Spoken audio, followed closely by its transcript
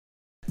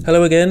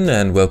Hello again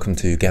and welcome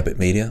to Gabbett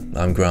Media.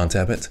 I'm Grant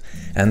Abbott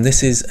and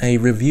this is a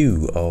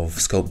review of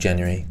Sculpt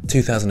January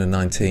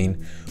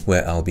 2019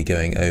 where I'll be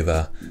going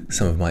over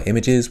some of my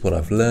images, what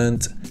I've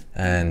learned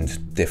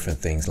and different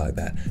things like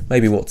that.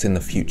 Maybe what's in the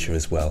future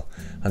as well.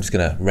 I'm just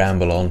going to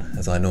ramble on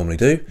as I normally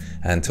do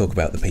and talk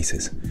about the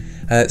pieces.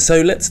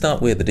 So let's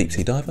start with the Deep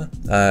Sea Diver.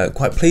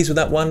 Quite pleased with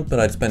that one, but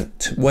I'd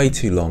spent way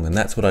too long, and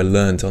that's what I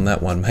learned on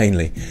that one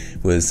mainly,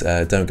 was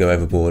don't go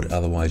overboard,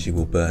 otherwise you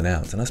will burn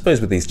out. And I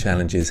suppose with these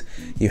challenges,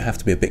 you have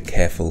to be a bit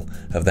careful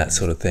of that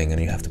sort of thing,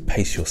 and you have to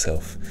pace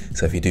yourself.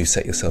 So if you do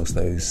set yourselves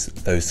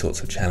those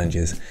sorts of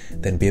challenges,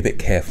 then be a bit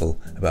careful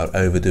about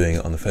overdoing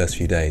it on the first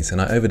few days.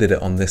 And I overdid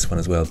it on this one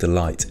as well,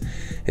 Delight.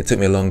 It took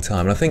me a long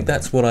time, and I think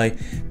that's what I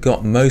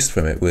got most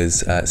from it,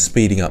 was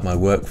speeding up my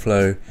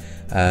workflow.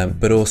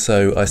 But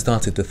also I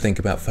started to think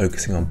about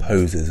focusing on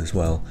poses as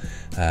well,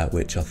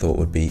 which I thought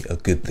would be a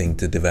good thing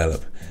to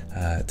develop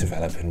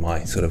in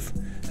my sort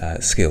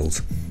of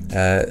skills.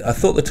 I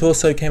thought the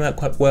torso came out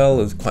quite well.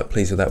 I was quite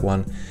pleased with that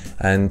one,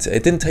 and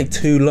it didn't take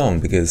too long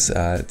because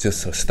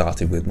just sort of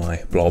started with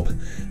my blob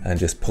and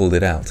just pulled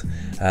it out.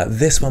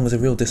 This one was a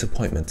real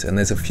disappointment, and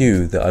there's a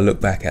few that I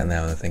look back at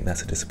now and I think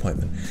that's a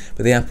disappointment.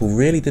 But the apple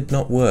really did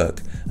not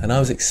work, and I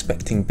was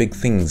expecting big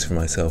things from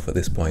myself at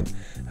this point.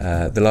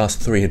 The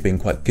last three had been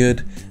quite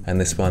good, and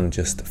this one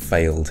just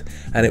failed.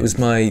 And it was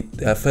my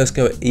first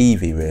go at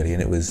Eevee really,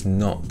 and it was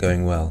not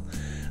going well.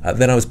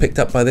 Then I was picked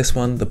up by this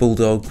one, the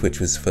Bulldog, which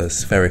was for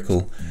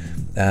spherical.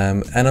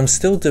 And I'm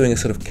still doing a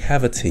sort of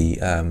cavity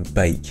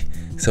bake,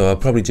 so I'll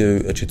probably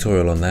do a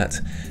tutorial on that.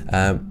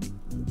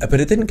 But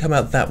it didn't come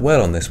out that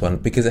well on this one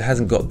because it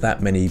hasn't got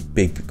that many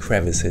big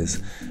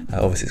crevices.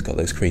 Obviously it's got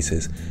those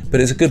creases, but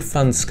it's a good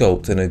fun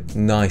sculpt and a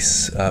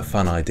nice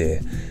fun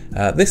idea.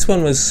 This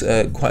one was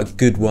quite a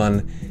good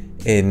one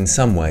in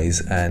some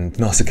ways and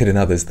not so good in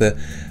others. The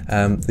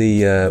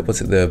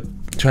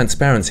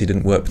transparency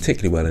didn't work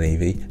particularly well in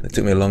Eevee. It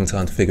took me a long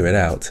time to figure it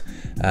out,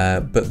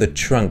 but the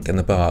trunk and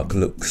the bark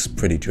looks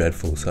pretty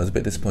dreadful, so I was a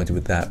bit disappointed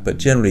with that, but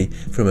generally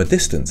from a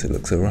distance it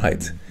looks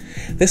alright.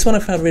 This one I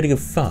found really good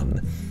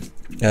fun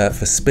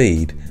for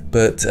speed,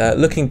 but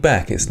looking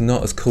back it's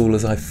not as cool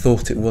as I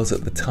thought it was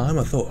at the time.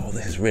 I thought, oh,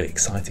 this is really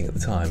exciting at the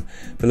time,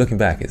 but looking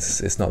back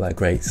it's not that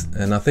great.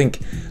 And I think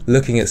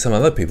looking at some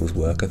other people's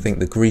work, I think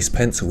the grease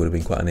pencil would have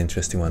been quite an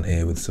interesting one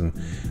here with some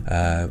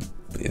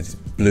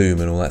bloom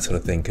and all that sort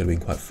of thing. Could have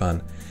been quite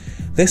fun.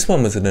 This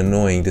one was an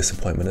annoying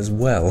disappointment as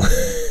well.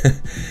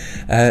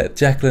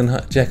 Jekyll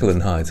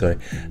and Hyde, sorry.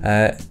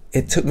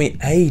 It took me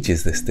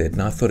ages, this did,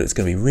 and I thought it was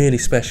going to be really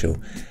special,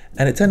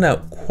 and it turned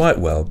out quite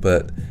well,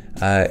 but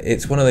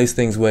it's one of those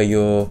things where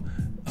your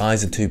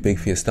eyes are too big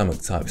for your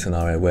stomach type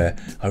scenario, where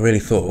I really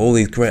thought all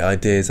these great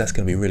ideas, that's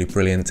going to be really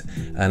brilliant,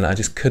 and I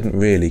just couldn't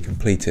really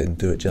complete it and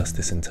do it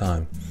justice in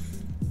time.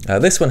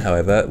 This one,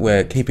 however,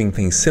 we're keeping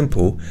things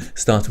simple,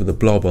 started with a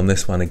blob on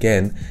this one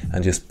again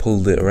and just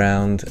pulled it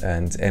around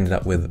and ended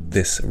up with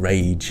this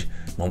rage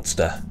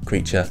monster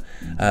creature.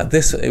 I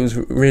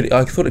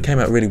thought it came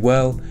out really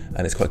well,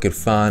 and it's quite good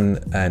fun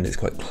and it's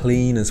quite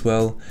clean as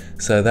well,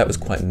 so that was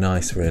quite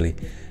nice really.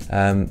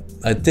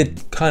 I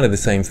did kind of the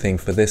same thing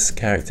for this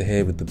character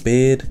here with the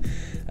beard,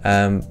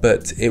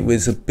 but it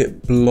was a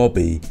bit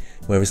blobby,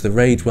 whereas the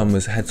Rage one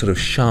had sort of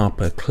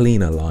sharper,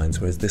 cleaner lines,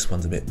 whereas this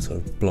one's a bit sort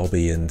of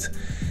blobby, and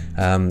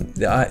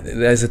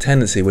there's a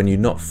tendency when you're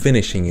not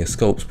finishing your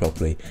sculpts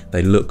properly,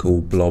 they look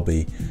all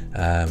blobby,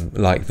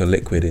 like the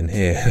liquid in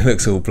here. It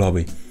looks all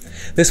blobby.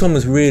 This one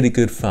was really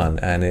good fun,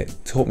 and it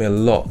taught me a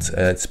lot.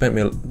 I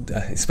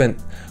spent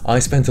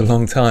a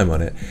long time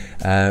on it,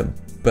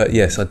 but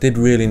yes, I did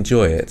really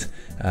enjoy it.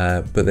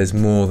 But there's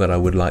more that I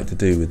would like to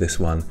do with this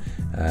one,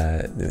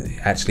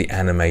 actually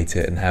animate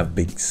it and have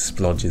big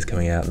splodges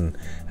coming out, and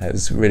it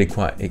was really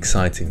quite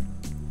exciting.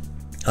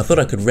 I thought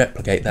I could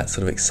replicate that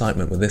sort of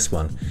excitement with this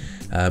one,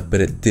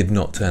 but it did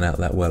not turn out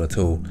that well at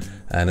all,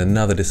 and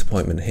another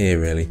disappointment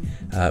here really,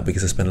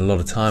 because I spent a lot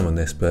of time on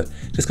this but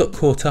just got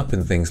caught up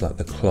in things like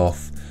the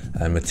cloth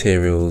and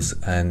materials,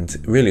 and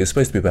really it was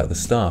supposed to be about the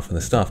staff, and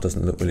the staff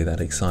doesn't look really that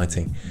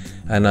exciting,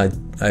 and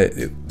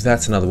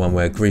that's another one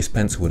where grease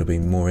pencil would have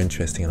been more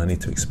interesting, and I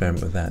need to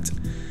experiment with that.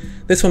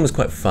 This one was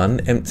quite fun,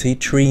 Empty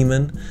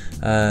Treeman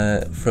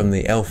from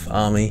the Elf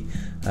Army,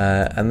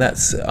 and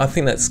I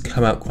think that's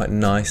come out quite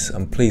nice.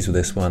 I'm pleased with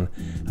this one.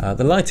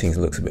 The lighting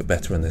looks a bit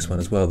better in this one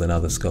as well than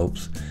other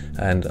sculpts,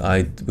 and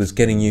I was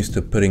getting used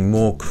to putting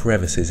more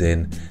crevices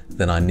in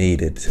than I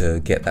needed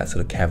to get that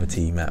sort of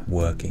cavity map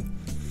working.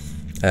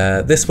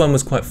 This one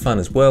was quite fun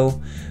as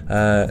well,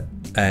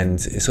 and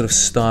it's sort of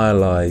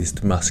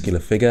stylized muscular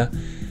figure.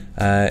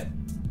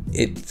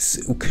 It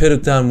could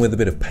have done with a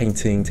bit of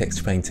painting,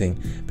 texture painting,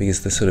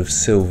 because the sort of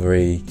silver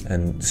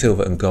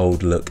and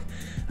gold look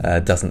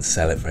doesn't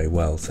sell it very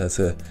well, so it's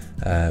a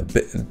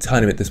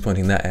tiny bit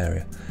disappointing in that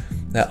area.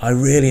 Now, I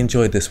really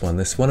enjoyed this one.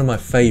 This is one of my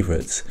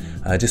favourites,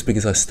 just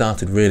because I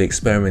started really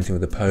experimenting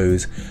with the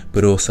pose,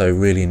 but also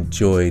really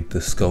enjoyed the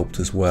sculpt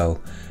as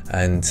well.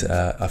 And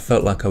I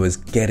felt like I was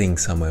getting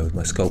somewhere with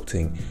my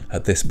sculpting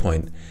at this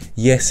point.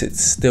 Yes,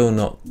 it's still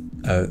not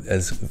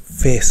as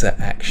fierce an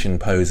action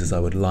pose as I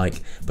would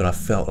like, but I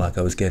felt like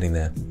I was getting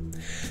there.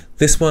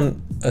 This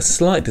one, a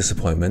slight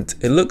disappointment.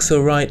 It looks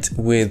alright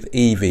with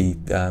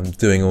Eevee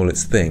doing all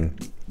its thing,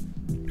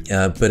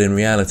 but in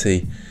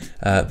reality,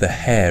 the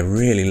hair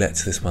really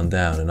lets this one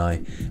down, and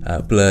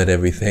I blurred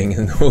everything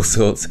and all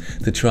sorts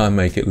to try and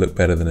make it look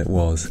better than it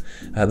was.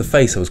 The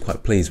face I was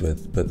quite pleased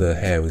with, but the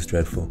hair was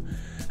dreadful.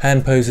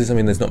 Hand poses, I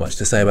mean, there's not much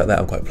to say about that.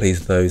 I'm quite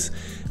pleased with those.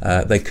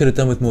 They could have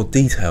done with more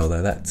detail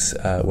though. That's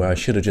where I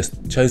should have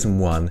just chosen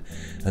one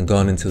and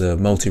gone into the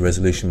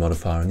multi-resolution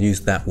modifier and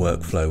used that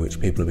workflow,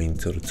 which people have been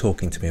sort of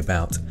talking to me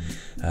about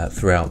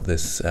throughout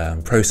this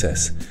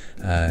process.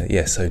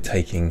 Yeah, so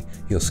taking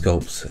your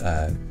sculpts,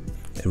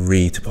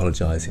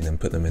 re-topologizing them,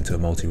 put them into a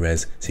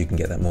multi-res so you can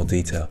get that more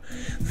detail.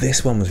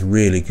 This one was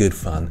really good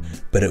fun,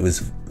 but it was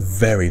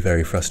very,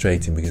 very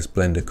frustrating because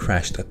Blender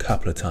crashed a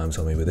couple of times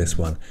on me with this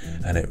one,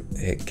 and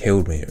it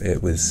killed me.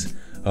 It was,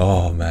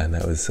 oh man,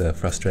 that was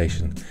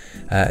frustration.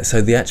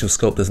 So the actual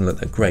sculpt doesn't look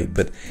that great,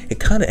 but it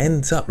kind of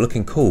ends up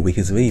looking cool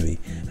because of Eevee,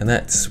 and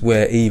that's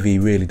where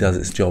Eevee really does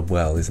its job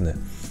well, isn't it?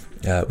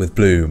 With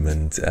bloom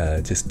and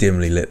just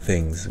dimly lit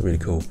things, really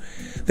cool.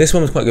 This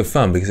one was quite good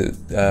fun because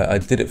I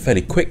did it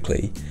fairly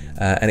quickly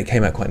and it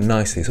came out quite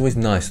nicely. It's always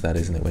nice that,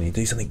 isn't it, when you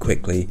do something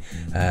quickly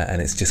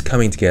and it's just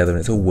coming together and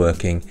it's all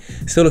working.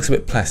 Still looks a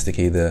bit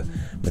plasticky, the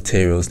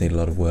materials need a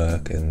lot of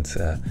work, and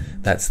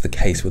that's the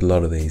case with a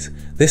lot of these.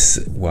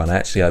 This one,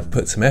 actually, I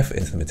put some effort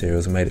into the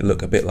materials and made it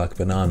look a bit like a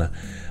banana,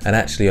 and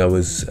actually I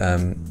was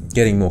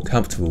getting more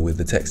comfortable with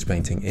the texture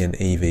painting in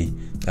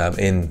Eevee,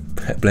 in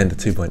Blender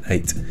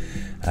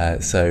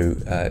 2.8. So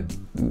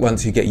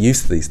once you get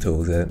used to these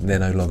tools, they're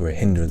no longer a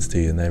hindrance to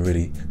you, and they're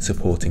really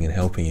supporting and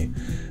helping you.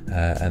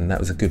 And that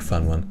was a good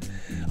fun one.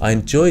 I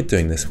enjoyed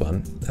doing this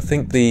one. I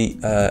think the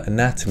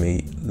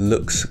anatomy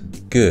looks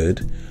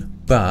good,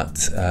 but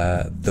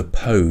the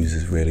pose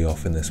is really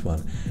off in this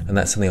one, and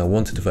that's something I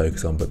wanted to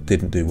focus on but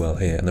didn't do well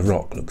here. And the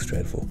rock looks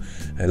dreadful.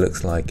 It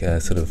looks like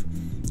sort of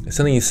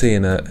something you see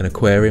in an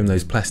aquarium,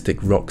 those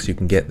plastic rocks you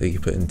can get that you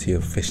put into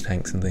your fish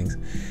tanks and things.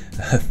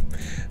 A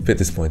bit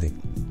disappointing.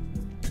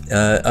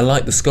 I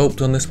like the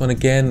sculpt on this one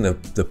again,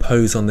 the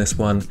pose on this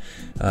one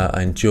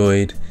I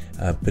enjoyed,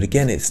 but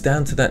again it's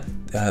down to that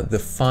the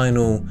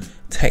final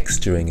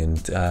texturing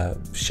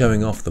and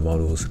showing off the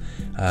models.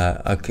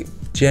 I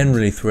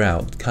generally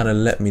throughout kind of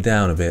let me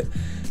down a bit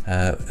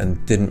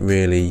and didn't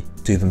really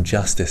do them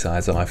justice,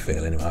 as I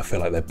feel anyway. I feel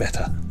like they're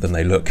better than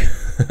they look,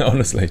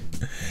 honestly.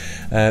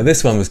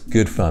 This one was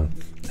good fun.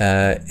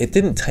 It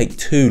didn't take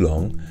too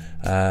long.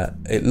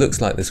 It looks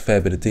like there's a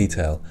fair bit of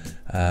detail,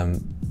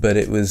 but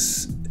it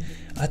was,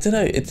 I don't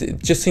know,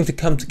 it just seemed to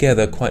come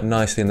together quite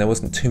nicely, and there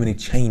wasn't too many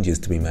changes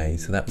to be made,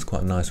 so that was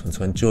quite a nice one.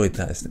 So I enjoyed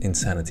that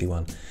Insanity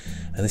one.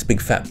 And this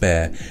big fat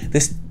bear,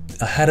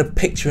 I had a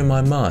picture in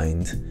my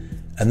mind,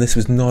 and this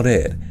was not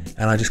it,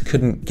 and I just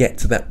couldn't get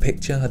to that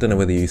picture. I don't know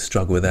whether you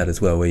struggle with that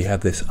as well, where you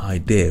have this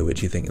idea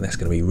which you think that's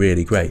going to be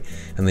really great,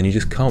 and then you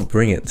just can't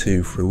bring it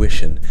to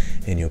fruition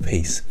in your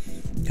piece.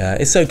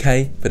 It's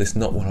okay, but it's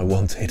not what I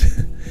wanted.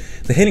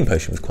 The healing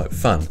potion was quite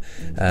fun,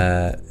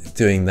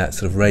 doing that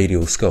sort of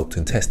radial sculpt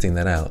and testing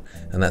that out,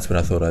 and that's when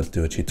I thought I'd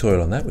do a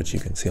tutorial on that, which you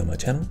can see on my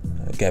channel,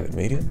 Gavit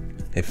Media,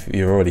 if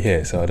you're already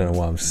here, so I don't know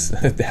why I'm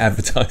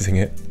advertising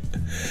it.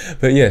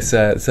 But yes,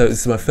 so this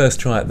is my first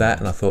try at that,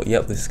 and I thought,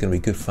 yep, this is going to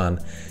be good fun,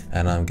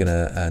 and I'm going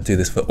to do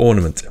this for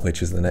ornament,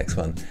 which is the next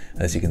one,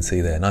 as you can see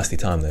there. Nicely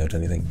timed though,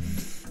 don't you think?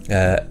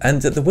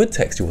 And the wood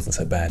texture wasn't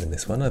so bad in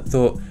this one. I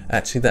thought,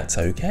 actually, that's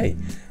okay.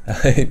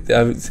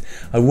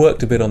 I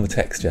worked a bit on the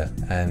texture,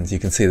 and you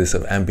can see this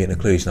sort of ambient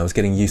occlusion. I was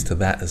getting used to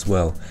that as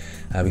well,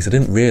 because I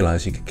didn't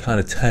realise you could kind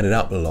of turn it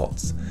up a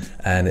lot,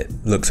 and it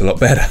looks a lot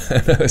better.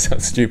 I know it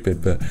sounds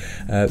stupid, but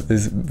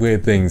there's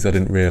weird things I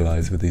didn't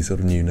realise with these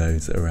sort of new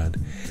nodes that are around.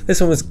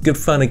 This one was good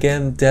fun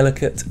again,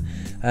 delicate,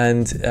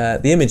 and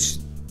the image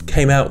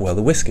came out well.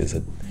 The whiskers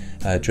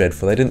are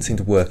dreadful. They didn't seem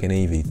to work in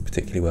Eevee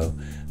particularly well.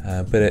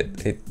 But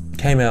it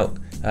came out,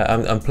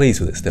 I'm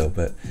pleased with it still,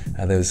 but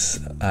there was,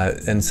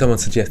 and someone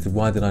suggested,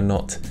 why did I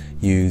not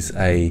use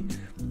a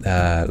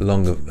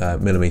longer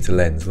millimeter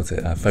lens,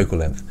 focal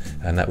length,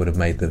 and that would have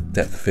made the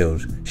depth of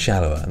field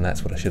shallower, and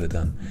that's what I should have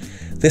done.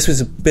 This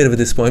was a bit of a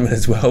disappointment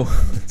as well.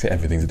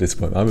 Everything's a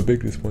disappointment, I'm a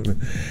big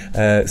disappointment.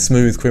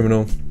 Smooth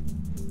criminal.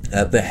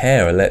 The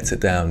hair lets it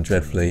down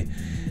dreadfully,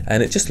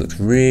 and it just looks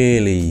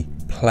really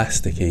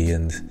plasticky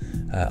and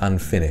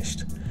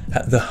unfinished.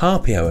 The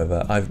harpy,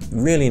 however, I've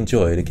really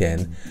enjoyed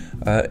again.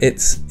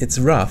 It's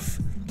rough,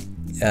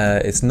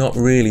 it's not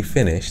really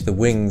finished, the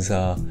wings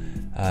are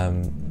a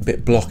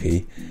bit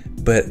blocky,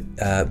 but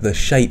the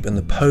shape and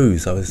the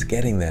pose I was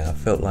getting there, I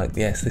felt like,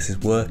 yes, this is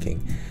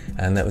working,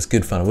 and that was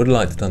good fun. I would have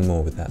liked to have done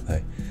more with that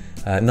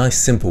though. Nice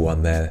simple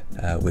one there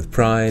with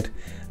pride,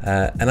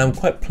 and I'm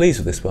quite pleased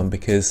with this one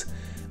because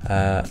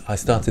I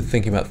started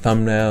thinking about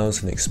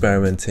thumbnails and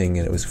experimenting,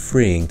 and it was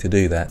freeing to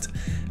do that.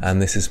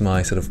 And this is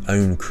my sort of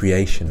own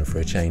creation for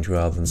a change,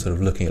 rather than sort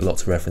of looking at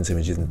lots of reference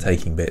images and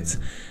taking bits.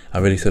 I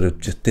really sort of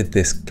just did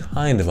this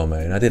kind of on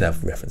my own. I did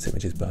have reference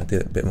images, but I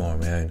did it a bit more on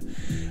my own.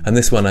 And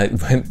this one, I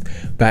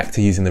went back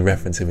to using the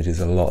reference images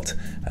a lot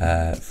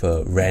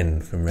for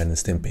Ren from Ren and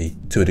Stimpy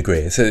to a degree.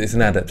 It's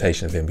an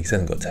adaptation of him because he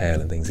hasn't got a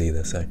tail and things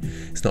either, so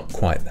it's not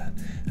quite that.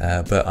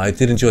 But I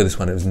did enjoy this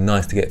one. It was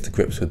nice to get to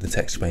grips with the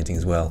texture painting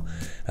as well.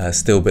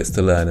 Still bits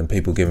to learn, and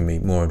people giving me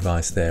more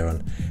advice there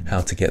on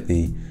how to get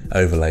the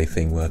overlay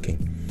thing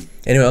working.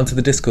 Anyway, onto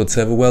the Discord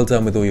server. Well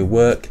done with all your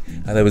work.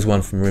 There was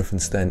one from Roof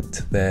and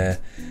Stent there.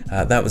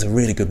 That was a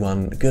really good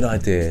one. Good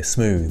idea,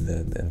 smooth,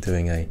 and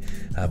doing a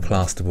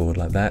plasterboard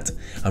like that.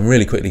 I'm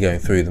really quickly going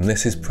through them.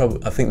 This is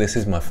I think this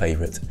is my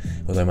favourite,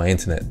 although my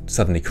internet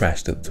suddenly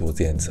crashed towards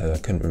the end, so I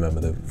couldn't remember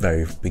the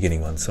very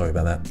beginning one. Sorry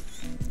about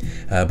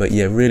that. But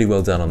yeah, really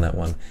well done on that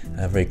one.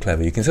 Very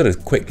clever. You can sort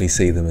of quickly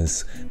see them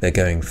as they're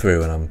going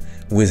through, and I'm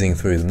whizzing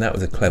through them. That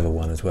was a clever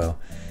one as well.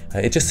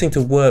 It just seemed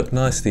to work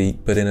nicely,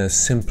 but in a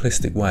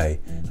simplistic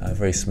way.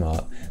 Very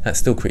smart. That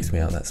still creeps me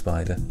out, that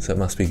spider, so it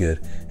must be good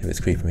if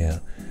it's creeping me out.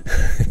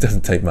 It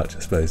doesn't take much, I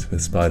suppose, for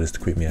spiders to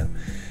creep me out.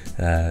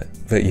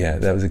 But yeah,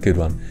 that was a good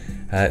one.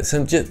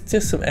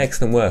 Just some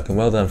excellent work, and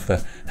well done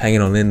for hanging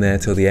on in there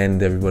till the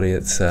end, everybody.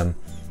 It's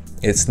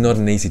not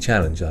an easy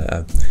challenge.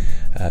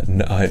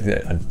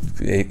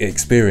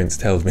 Experience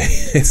tells me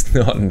it's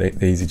not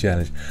an easy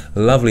challenge.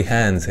 Lovely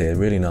hands here,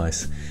 really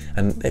nice,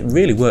 and it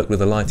really worked with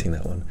the lighting,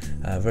 that one.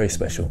 Very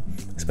special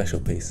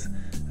piece.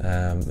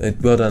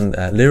 Well done,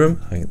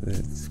 Liram. I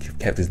think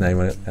kept his name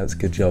on it. That was a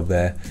good job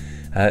there.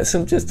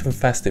 Some just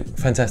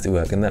fantastic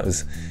work, and that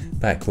was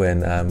back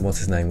when what's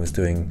his name was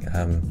doing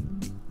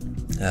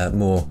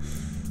more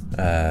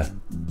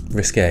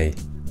risque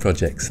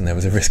projects, and there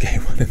was a risque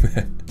one in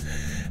there.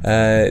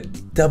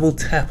 Double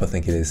Tap, I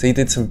think it is. He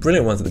did some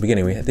brilliant ones at the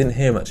beginning. We didn't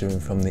hear much of him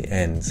from the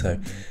end, so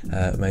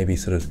maybe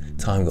sort of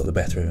time got the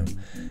better of him.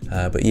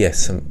 But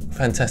yes, some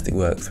fantastic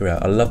work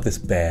throughout. I love this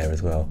bear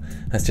as well.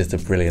 That's just a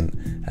brilliant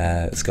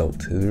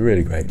sculpt. It was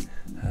really great.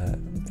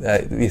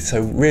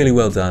 So really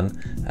well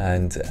done,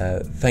 and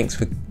thanks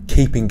for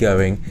keeping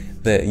going.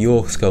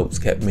 Your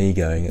sculpts kept me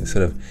going. It's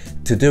sort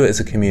of, to do it as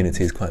a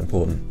community is quite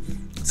important.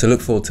 So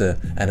look forward to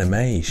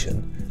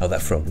animation. Oh,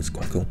 that frog was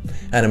quite cool.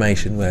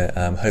 Animation, where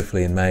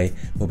hopefully in May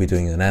we'll be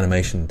doing an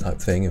animation type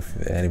thing, if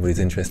anybody's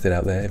interested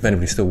out there. If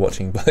anybody's still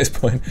watching by this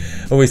point,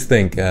 I always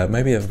think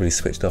maybe everybody's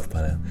switched off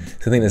by now.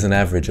 So I think there's an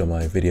average on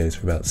my videos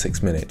for about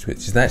 6 minutes,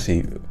 which is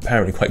actually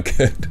apparently quite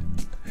good.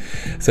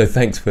 So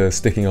thanks for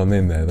sticking on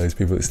in there, those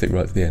people that stick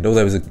right to the end. Oh,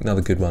 there was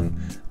another good one.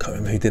 Can't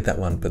remember who did that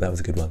one, but that was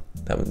a good one.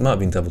 That might have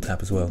been Double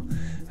Tap as well.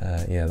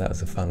 Yeah, that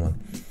was a fun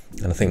one.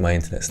 And I think my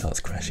internet starts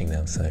crashing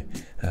now, so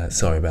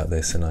sorry about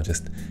this, and I'll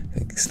just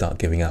start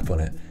giving up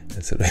on it.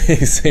 And sort of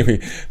see me,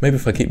 maybe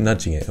if I keep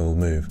nudging it, it will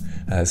move.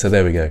 So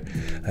there we go.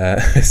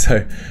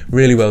 So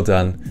really well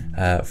done.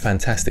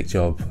 Fantastic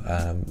job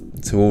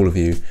to all of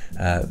you.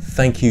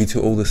 Thank you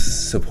to all the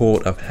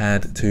support I've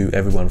had, to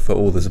everyone for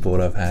all the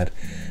support I've had.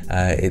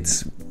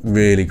 It's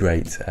really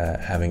great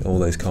having all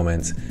those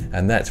comments,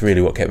 and that's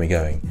really what kept me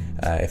going.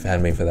 If it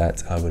hadn't been for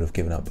that, I would have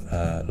given up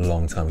a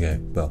long time ago.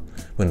 Well,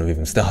 wouldn't have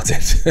even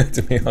started,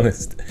 to be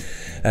honest.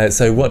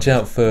 So watch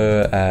out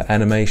for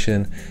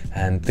animation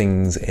and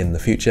things in the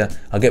future.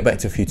 I'll get back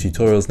to a few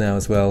tutorials now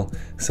as well,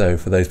 so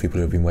for those people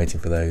who have been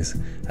waiting for those,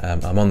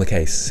 I'm on the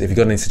case. If you've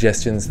got any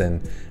suggestions, then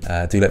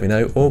do let me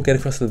know, or get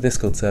across to the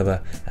Discord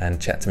server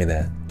and chat to me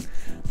there.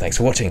 Thanks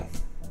for watching.